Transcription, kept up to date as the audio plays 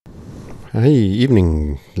Hey,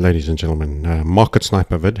 evening, ladies and gentlemen. Market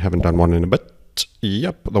Sniper vid, haven't done one in a bit.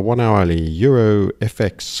 Yep, the 1 hourly Euro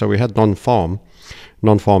FX. So we had non-farm.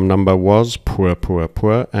 Non-farm number was poor,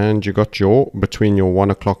 and you got your, between your 1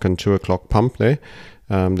 o'clock and 2 o'clock pump there.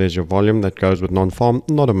 There's your volume that goes with non-farm.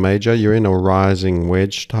 Not a major, you're in a rising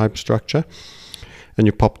wedge type structure. And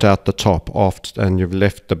you popped out the top off, and you've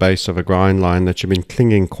left the base of a grind line that you've been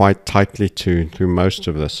clinging quite tightly to through most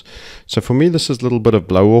of this. So for me, this is a little bit of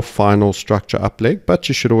blow-off final structure up leg, but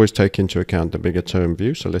you should always take into account the bigger term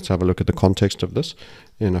view. So let's have a look at the context of this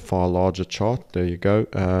in a far larger chart. There you go.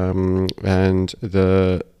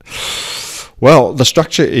 Well, the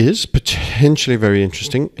structure is potentially very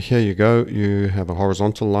interesting. Here you go. You have a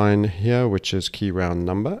horizontal line here, which is key round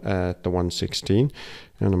number at the 116.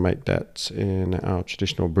 I'm going to make that in our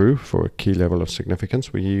traditional brew for a key level of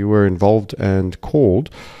significance. We were involved and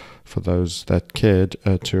called, for those that cared,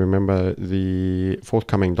 to remember the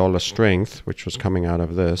forthcoming dollar strength, which was coming out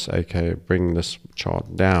of this, aka bring this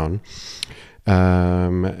chart down.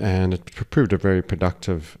 And it proved a very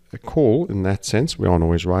productive call in that sense. We aren't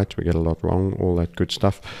always right, we get a lot wrong, all that good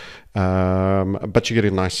stuff. But you get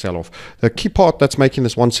a nice sell-off. The key part that's making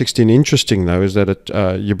this 116 interesting, though, is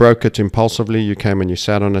that you broke it impulsively. You came and you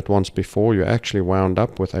sat on it once before. You actually wound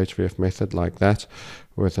up with HVF method like that,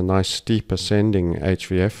 with a nice steep ascending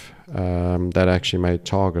HVF that actually made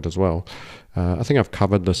target as well. I think I've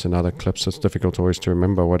covered this in other clips. It's difficult always to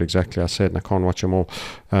remember what exactly I said, and I can't watch them all.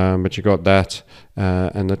 But you got that,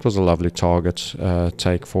 and it was a lovely target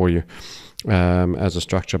take for you as a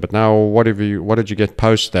structure. But now, what did you get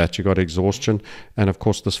post that? You got exhaustion, and of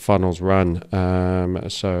course this funnel's run.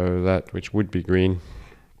 So that which would be green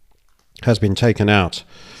has been taken out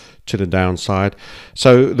to the downside.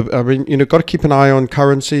 So I mean, got to keep an eye on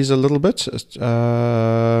currencies a little bit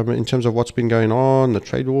in terms of what's been going on, the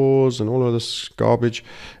trade wars and all of this garbage.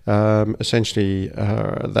 Essentially,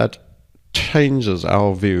 that changes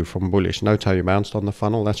our view from bullish. Note how you bounced on the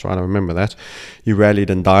funnel. That's right, I remember that. You rallied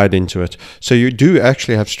and died into it. So you do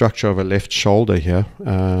actually have structure of a left shoulder here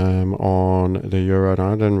on the euro. And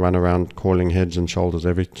I don't run around calling heads and shoulders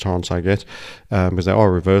every chance I get because they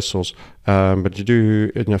are reversals. But you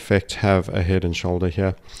do, in effect, have a head and shoulder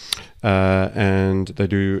here. And they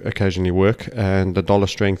do occasionally work, and the dollar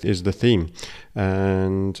strength is the theme.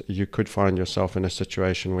 And you could find yourself in a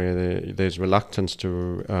situation where there's reluctance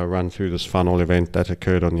to run through this funnel event that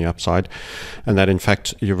occurred on the upside, and that in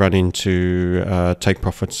fact you run into take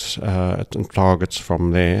profits and targets from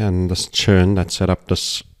there, and this churn that set up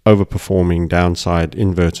this overperforming downside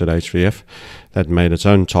inverted HVF that made its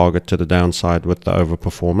own target to the downside with the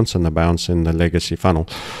overperformance and the bounce in the legacy funnel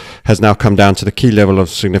has now come down to the key level of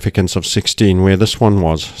significance of 16 where this one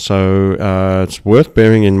was. So it's worth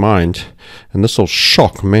bearing in mind, and this will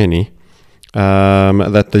shock many,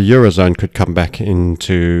 that the Eurozone could come back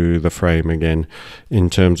into the frame again in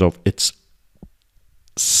terms of its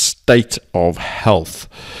state of health.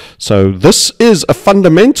 So this is a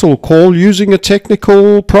fundamental call using a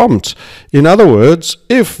technical prompt. In other words,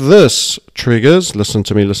 if this triggers, listen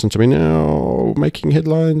to me now, making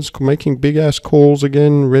headlines, making big ass calls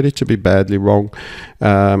again, ready to be badly wrong,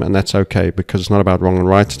 and that's okay because it's not about wrong and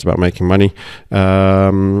right, it's about making money.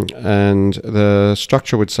 And the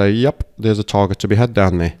structure would say, yep, there's a target to be had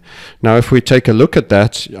down there. Now if we take a look at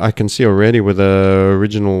that, I can see already with the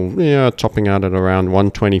original topping out at around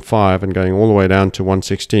 125 and going all the way down to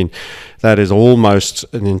 116, that is almost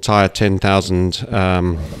an entire 10,000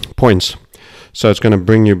 points. So it's going to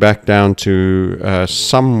bring you back down to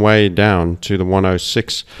some way down to the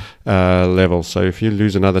 106 level. So if you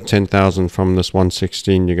lose another 10,000 from this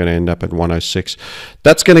 116, you're going to end up at 106.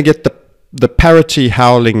 That's going to get the parity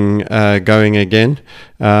howling going again.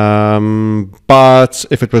 But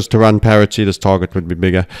if it was to run parity, this target would be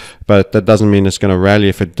bigger. But that doesn't mean it's going to rally.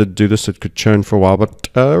 If it did do this, it could churn for a while. But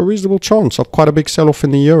a reasonable chance of quite a big sell-off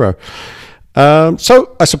in the euro.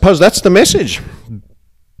 So I suppose that's the message.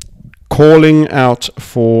 Calling out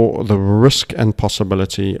for the risk and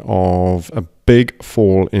possibility of a big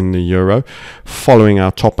fall in the euro, following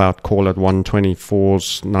our top out call at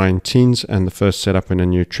 124's 19s and the first setup in a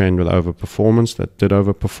new trend with overperformance that did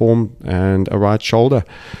overperform and a right shoulder.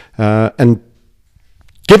 And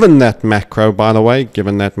given that macro, by the way,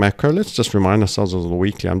 let's just remind ourselves of the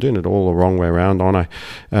weekly. I'm doing it all the wrong way around, aren't I?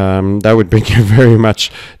 That would bring you very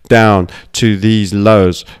much down to these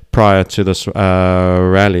lows prior to this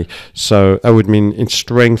rally. So that would mean in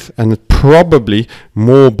strength and probably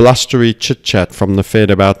more blustery chit-chat from the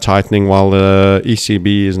Fed about tightening while the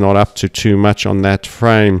ECB is not up to too much on that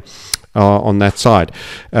frame. on that side.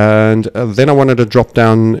 And then I wanted to drop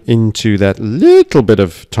down into that little bit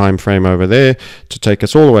of time frame over there to take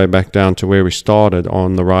us all the way back down to where we started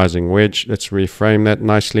on the rising wedge. Let's reframe that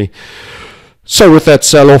nicely. So with that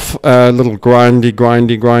sell-off, little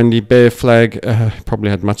grindy bear flag,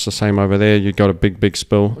 probably had much the same over there. You got a big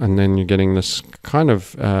spill, and then you're getting this kind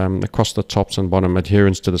of across the tops and bottom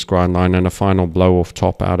adherence to this grind line, and a final blow-off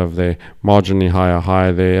top out of there, marginally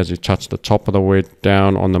higher there as you touch the top of the wedge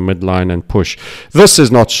down on the midline and push. This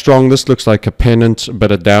is not strong. This looks like a pennant,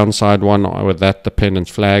 but a downside one with that dependent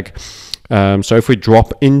flag. So if we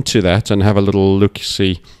drop into that and have a little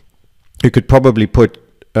look-see, you could probably put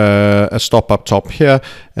a stop up top here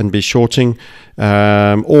and be shorting,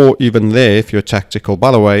 or even there if you're tactical.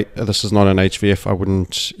 By the way, this is not an HVF. I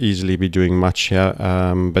wouldn't easily be doing much here,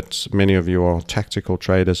 but many of you are tactical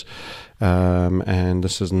traders, and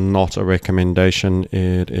this is not a recommendation.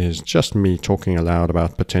 It is just me talking aloud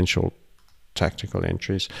about potential tactical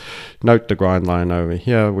entries. Note the grind line over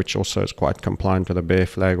here, which also is quite compliant with a bear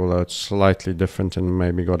flag, although it's slightly different and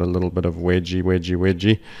maybe got a little bit of wedgy,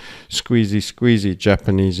 squeezy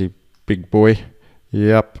Japanesey big boy.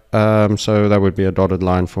 Yep. So that would be a dotted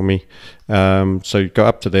line for me. So you go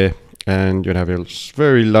up to there and you'd have a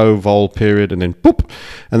very low vol period, and then boop,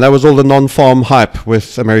 and that was all the non-farm hype,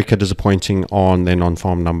 with America disappointing on their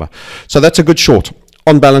non-farm number. So that's a good short.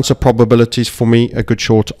 On balance of probabilities, for me, a good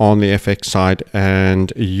short on the FX side,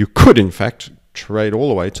 and you could in fact trade all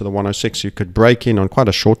the way to the 106. You could break in on quite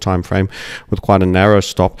a short time frame with quite a narrow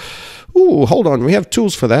stop. Ooh, hold on, we have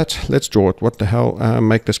tools for that. Let's draw it. What the hell?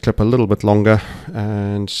 Make this clip a little bit longer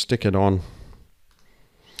and stick it on.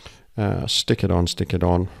 Stick it on.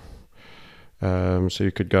 So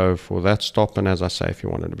you could go for that stop, and as I say, if you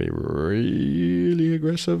wanted to be really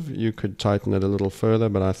aggressive, you could tighten it a little further,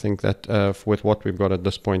 but I think that with what we've got at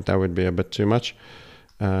this point, that would be a bit too much.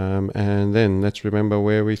 And then let's remember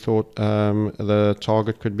where we thought the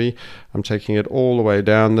target could be. I'm taking it all the way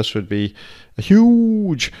down. This would be a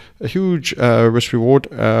huge risk reward.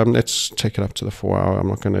 Let's take it up to the 4 hour. I'm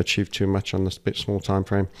not going to achieve too much on this bit small time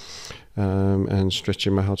frame, and stretch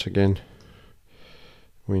him out again.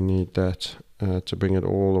 We need that to bring it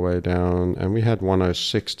all the way down, and we had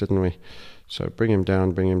 106, didn't we? So bring him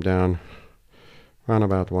down, round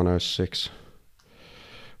about 106.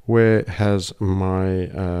 Where has my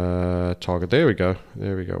target? There we go,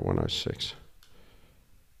 106.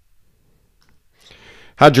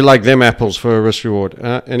 How'd you like them apples for a risk reward?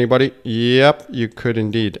 Anybody? Yep, you could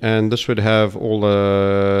indeed. And this would have all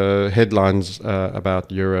the headlines about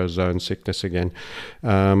Eurozone sickness again.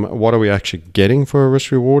 What are we actually getting for a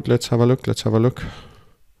risk reward? Let's have a look.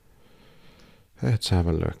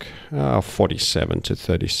 47 to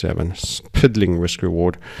 37. Piddling risk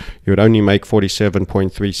reward. You would only make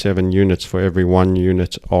 47.37 units for every 1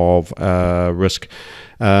 unit of risk.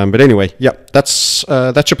 But anyway, yeah, that's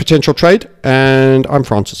your potential trade. And I'm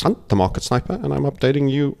Francis Hunt, the Market Sniper, and I'm updating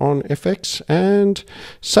you on FX and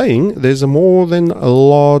saying there's a more than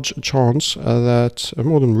large chance, a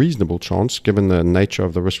more than reasonable chance, given the nature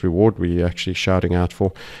of the risk reward we're actually shouting out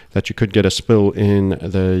for, that you could get a spill in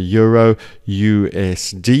the Euro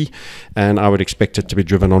USD, and I would expect it to be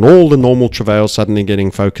driven on all the normal travails suddenly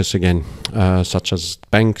getting focus again, such as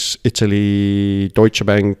banks, Italy, Deutsche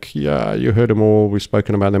Bank. Yeah, you heard them all. We've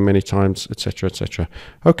spoken about them many times, etc., etc.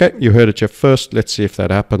 Okay, you heard it here first. Let's see if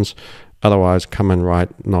that happens. Otherwise, come and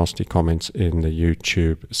write nasty comments in the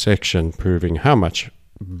YouTube section proving how much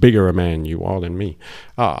bigger a man you are than me.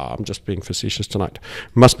 I'm just being facetious tonight.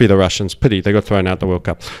 Must be the Russians. Pity they got thrown out the World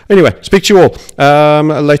Cup. Anyway, speak to you all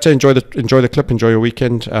later. Enjoy the clip. Enjoy your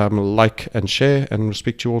weekend. Like and share, and we'll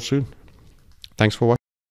speak to you all soon. Thanks for watching.